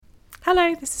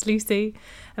Hello, this is Lucy.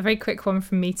 A very quick one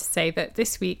from me to say that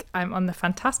this week I'm on the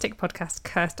fantastic podcast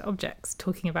Cursed Objects,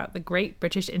 talking about the great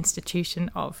British institution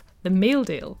of the meal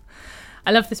deal.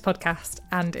 I love this podcast,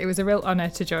 and it was a real honour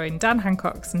to join Dan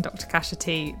Hancox and Dr. Kasha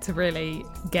T to really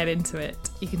get into it.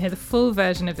 You can hear the full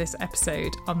version of this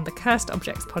episode on the Cursed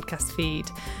Objects podcast feed.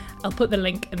 I'll put the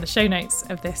link in the show notes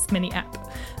of this mini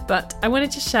app, but I wanted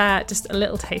to share just a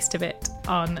little taste of it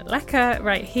on Lecker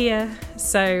right here.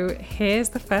 So here's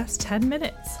the first 10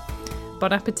 minutes.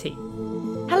 Bon appetit.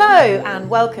 Hello and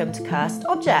welcome to Cursed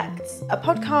Objects, a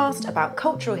podcast about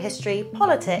cultural history,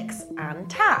 politics and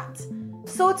tat.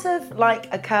 Sort of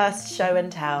like a cursed show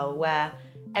and tell, where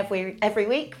every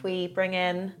week we bring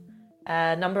in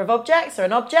a number of objects or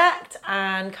an object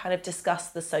and kind of discuss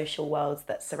the social worlds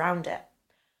that surround it.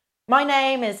 My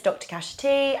name is Dr. Kasha T,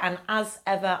 and as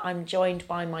ever I'm joined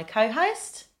by my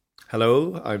co-host.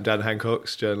 Hello, I'm Dan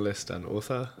Hancox, journalist and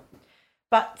author.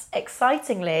 But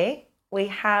excitingly, we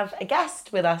have a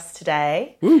guest with us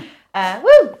today. Woo!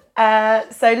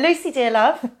 So Lucy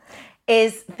Dearlove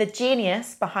is the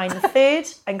genius behind the food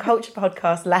and culture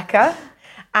podcast Lecker.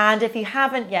 And if you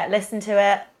haven't yet listened to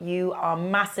it, you are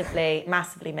massively,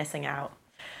 massively missing out.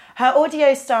 Her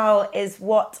audio style is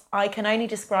what I can only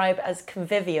describe as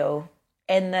convivial,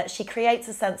 in that she creates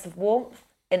a sense of warmth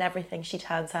in everything she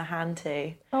turns her hand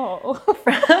to. Oh.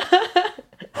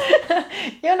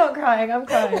 You're not crying, I'm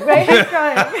crying. Wait, who's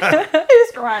crying?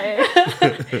 Who's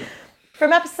crying?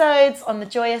 From episodes on the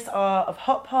joyous art of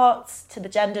hot pots to the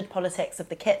gendered politics of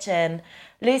the kitchen,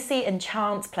 Lucy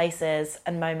enchants places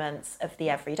and moments of the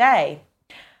everyday.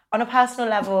 On a personal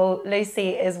level, Lucy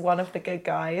is one of the good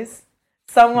guys,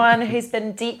 someone who's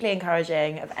been deeply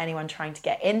encouraging of anyone trying to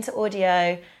get into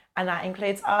audio, and that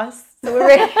includes us. So we're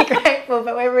really grateful,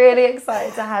 but we're really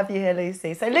excited to have you here,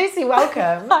 Lucy. So Lucy,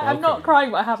 welcome. I'm not crying,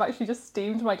 but I have actually just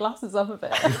steamed my glasses up a bit.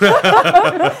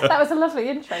 That was a lovely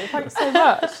intro. Thanks so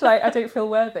much. I don't feel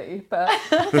worthy, but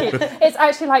thank you. It's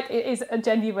actually it is a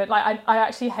genuine, I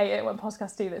actually hate it when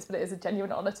podcasts do this, but it is a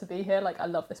genuine honour to be here. I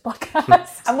love this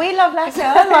podcast. And we love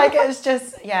Lecker. It's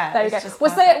just, yeah. There we go.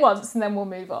 We'll say it once and then we'll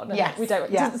move on. Yes. We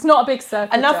don't. Yeah. It's not a big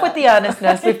circle. Enough with the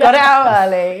earnestness. We've got it out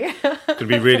early. It's going to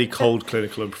be really cold,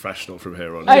 clinical and professional from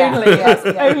here on. Only, yes,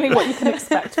 only what you can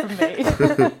expect from me.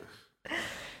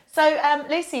 So,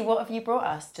 Lucy, what have you brought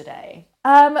us today?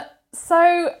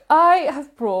 So I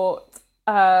have brought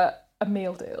a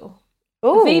meal deal.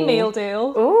 Ooh. The meal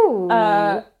deal. Ooh.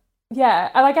 Yeah,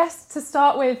 and I guess to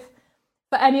start with,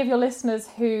 for any of your listeners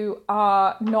who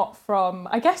are not from,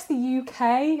 I guess, the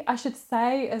UK, I should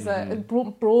say, as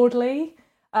broadly.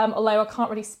 Although I can't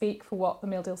really speak for what the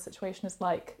meal deal situation is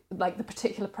like the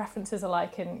particular preferences are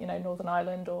like in, Northern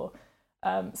Ireland or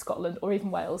Scotland or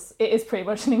even Wales. It is pretty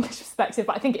much an English perspective,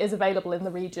 but I think it is available in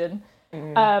the region.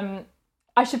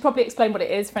 I should probably explain what it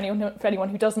is for anyone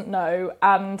who doesn't know.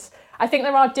 And I think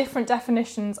there are different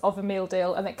definitions of a meal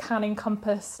deal, and it can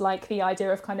encompass the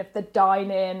idea of kind of the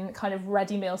dine-in kind of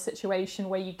ready meal situation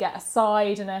where you get a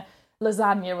side and a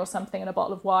lasagna or something and a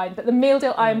bottle of wine. But the meal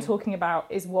deal I am talking about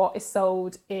is what is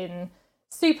sold in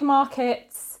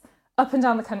supermarkets up and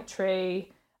down the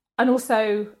country, and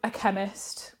also a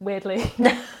chemist, weirdly,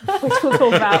 which we'll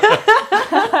talk about.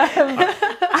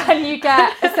 And you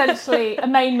get essentially a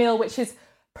main meal, which is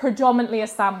predominantly a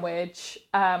sandwich,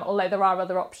 although there are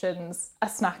other options, a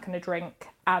snack and a drink,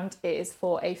 and it is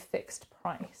for a fixed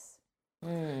price.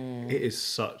 It is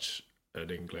such an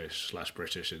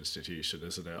English/British institution,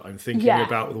 isn't it? I'm thinking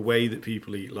about the way that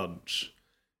people eat lunch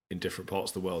in different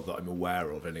parts of the world that I'm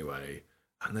aware of anyway,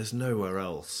 and there's nowhere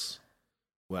else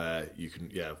where you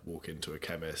can walk into a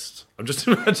chemist. I'm just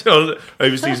imagining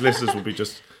overseas listeners will be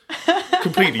just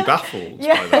completely baffled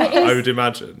by that, I would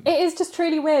imagine. It is just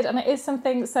truly weird, and it is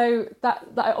something, so that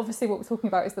obviously what we're talking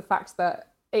about is the fact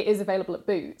that it is available at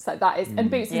Boots.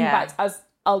 And Boots is in fact, as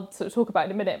I'll sort of talk about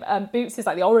in a minute, Boots is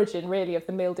the origin really of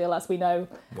the meal deal as we know.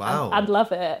 Wow. And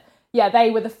love it. Yeah, they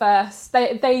were the first.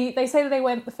 They say that they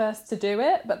weren't the first to do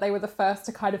it, but they were the first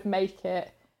to kind of make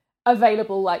it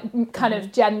available kind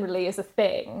of generally as a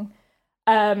thing.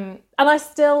 And I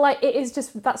still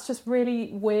that's just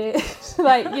really weird.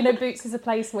 Boots is a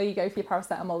place where you go for your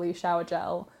paracetamol or your shower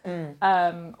gel,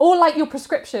 or your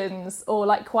prescriptions, or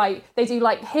they do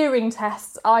hearing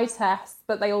tests, eye tests,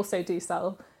 but they also do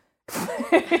sell.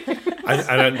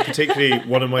 and particularly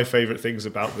one of my favourite things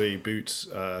about the Boots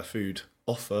food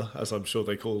offer, as I'm sure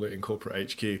they call it in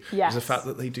corporate HQ, is the fact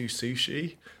that they do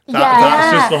sushi.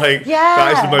 That's just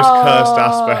that is the most cursed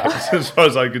aspect as far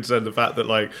as I'm concerned. The fact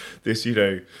that this,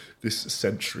 this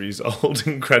centuries-old,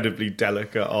 incredibly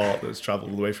delicate art that's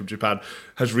travelled all the way from Japan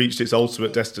has reached its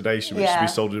ultimate destination, which is to be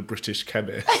sold in a British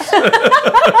chemist.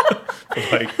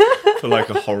 for like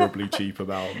a horribly cheap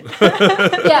amount.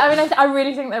 Yeah, I mean, I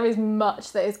really think there is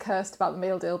much that is cursed about the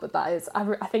meal deal, but that is,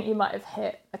 I think you might have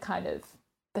hit a kind of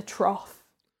the trough.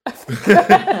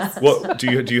 What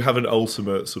do you have an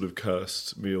ultimate sort of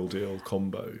cursed meal deal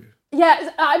combo?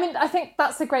 Yeah, I mean, I think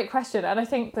that's a great question, and I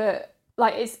think that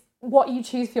like it's what you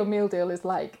choose for your meal deal is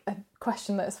like a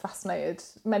question that has fascinated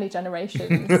many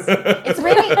generations. It's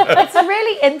a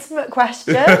really intimate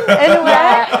question in a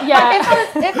way. Yeah.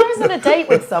 If I was on a date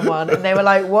with someone and they were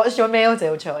like, "What's your meal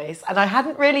deal choice?" and I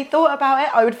hadn't really thought about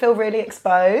it, I would feel really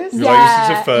exposed. You're like,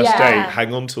 this is a first date.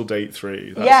 Hang on till date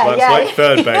 3. That's like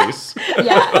third base.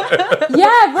 Yeah,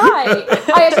 right.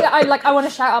 I want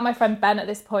to shout out my friend Ben at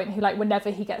this point, who like whenever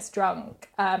he gets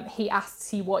drunk, he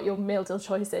asks you what your meal deal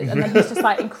choice is, and then he's just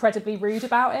like incredibly rude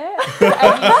about it.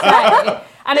 Whatever you say.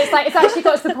 And it's like, it's actually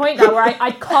got to the point now where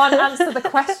I can't answer the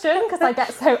question because I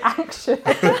get so anxious.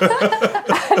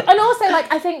 And also, like,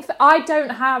 I think that I don't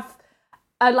have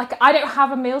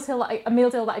a meal deal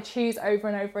that I choose over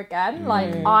and over again.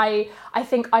 Like, I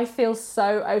think I feel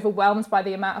so overwhelmed by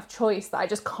the amount of choice that I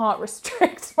just can't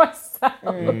restrict myself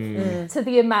to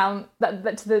the amount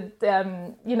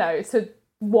to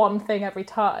one thing every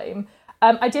time.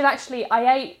 I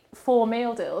ate 4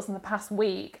 meal deals in the past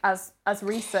week as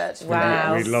research.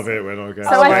 Wow. We love it when I go.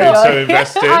 So so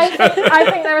invested. I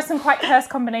think there are some quite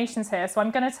cursed combinations here, so I'm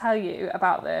going to tell you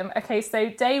about them. Okay, so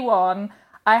day 1,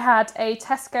 I had a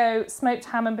Tesco smoked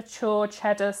ham and mature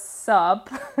cheddar sub.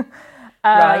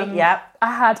 Right, yep.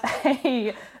 I had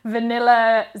a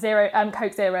vanilla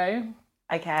Coke Zero.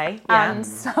 Okay, yeah. And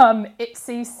some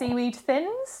Itsu seaweed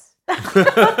thins.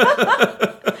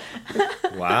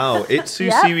 Wow, Itsu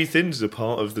seaweed thins are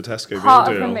part of the Tesco meal deal.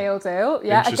 Part of the meal deal,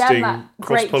 yeah. Interesting. Again, that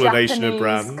cross-pollination great of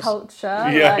brands.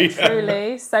 culture,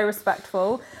 truly so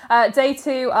respectful. Day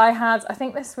 2, I had, I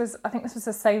think this was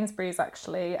a Sainsbury's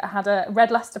actually. I had a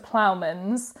Red Leicester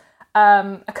Ploughman's,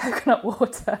 a coconut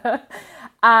water,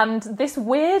 and this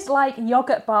weird like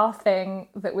yogurt bar thing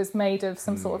that was made of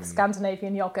some sort of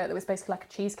Scandinavian yogurt that was basically like a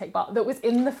cheesecake bar that was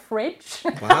in the fridge.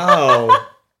 Wow.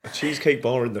 A cheesecake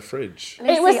bar in the fridge.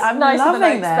 Lucy, it was I'm nicer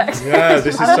loving than I this. expected. Yeah,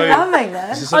 this is so. Loving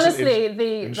this. Honestly,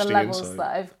 the levels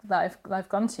that I've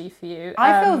gone to for you.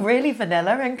 I feel really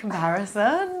vanilla in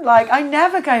comparison. Like I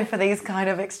never go for these kind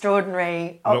of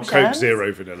extraordinary options. Not Coke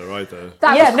Zero vanilla either.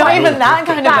 Not even that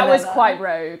kind of That vanilla. was quite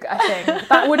rogue, I think.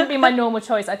 That wouldn't be my normal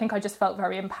choice. I think I just felt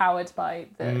very empowered by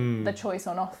the choice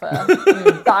on offer.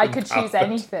 That I could choose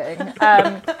anything.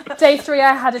 Day 3,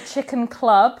 I had a chicken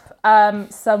club,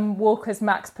 some Walker's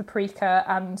Max paprika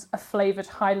and a flavoured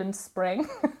Highland Spring.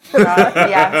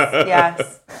 Right,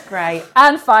 yes, great.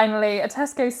 And finally, a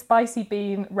Tesco spicy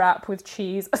bean wrap with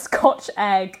cheese, a Scotch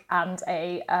egg, and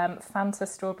a Fanta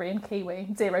strawberry and kiwi,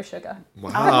 0 sugar.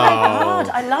 Wow. Oh my God,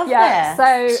 I love this.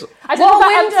 So I don't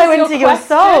know if that what a window answers into your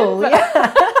soul. but-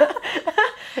 Yeah.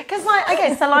 Because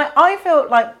I feel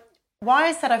like why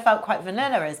I said I felt quite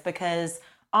vanilla is because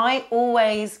I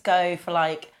always go for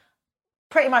like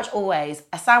pretty much always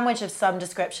a sandwich of some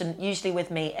description, usually with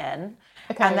meat in,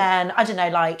 and then I don't know,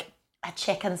 like a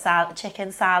chicken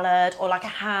salad, or like a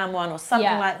ham one, or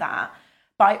something like that.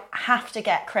 But I have to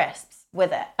get crisps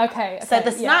with it. Okay. So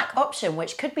the snack option,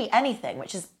 which could be anything,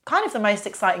 which is kind of the most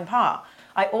exciting part,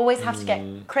 I always have to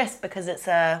get crisp because it's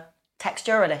a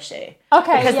textural issue. Okay.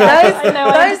 Because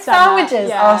those sandwiches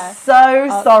are so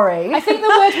sorry. I think the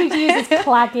word we'd use is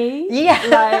claggy.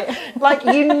 Yeah. Like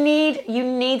you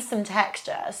need some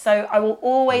texture. So I will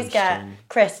always get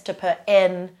crisp to put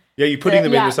in. Yeah, you're putting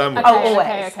them in the sandwich.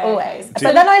 Always.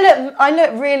 But then I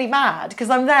look really mad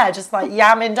because I'm there just like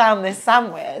yamming down this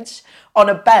sandwich on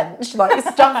a bench, like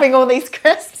stuffing all these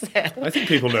crisps in. I think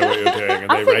people know what you're doing and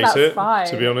they think rate that's it, fine.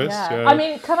 to be honest. Yeah. I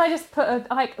mean, can I just put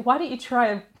why don't you try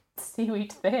a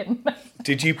seaweed thin?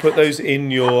 Did you put those in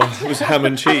your ham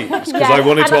and cheese? Because I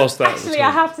wanted to ask that. Actually,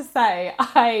 I have to say,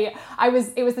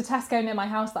 it was the Tesco near my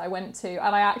house that I went to,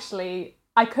 and I actually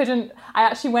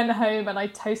went home and I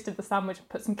toasted the sandwich and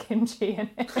put some kimchi in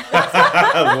it.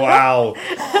 Wow.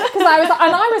 Because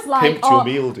I was like, pimped your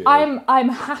meal deal. I'm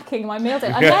hacking my meal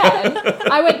deal. And then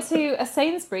I went to a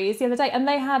Sainsbury's the other day, and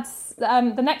they had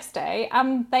the next day,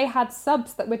 and they had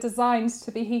subs that were designed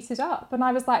to be heated up, and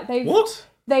I was like,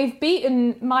 They've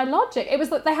beaten my logic. It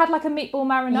was that they had like a meatball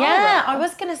marinara. Yeah, I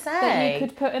was going to say that you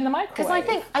could put in the microwave.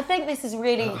 Because I think this is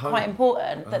really quite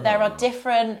important that there are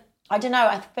different. I don't know.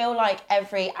 I feel like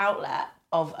every outlet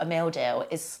of a meal deal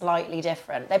is slightly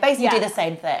different. They basically do the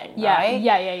same thing, right?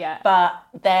 Yeah. But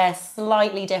they're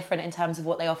slightly different in terms of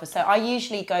what they offer. So I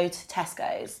usually go to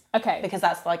Tesco's. Okay. Because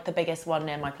that's like the biggest one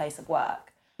near my place of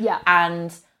work. Yeah.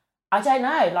 And I don't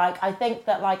know. Like, I think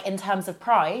that, like, in terms of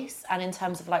price and in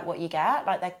terms of, like, what you get,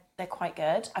 like, they're quite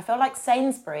good. I feel like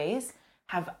Sainsbury's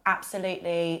have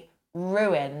absolutely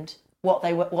ruined what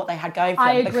they had going for them.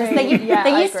 I agree. Because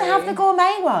they used to have the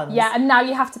gourmet ones. Yeah, and now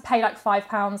you have to pay like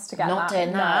 £5 to get Not that.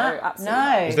 doing that. No, absolutely.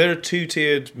 No. Is there a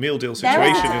 2-tiered meal deal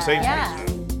situation in Sainsbury's? Yeah.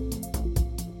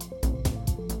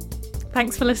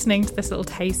 Thanks for listening to this little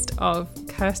taste of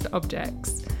Cursed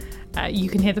Objects. You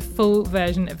can hear the full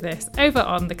version of this over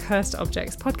on the Cursed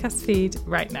Objects podcast feed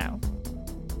right now.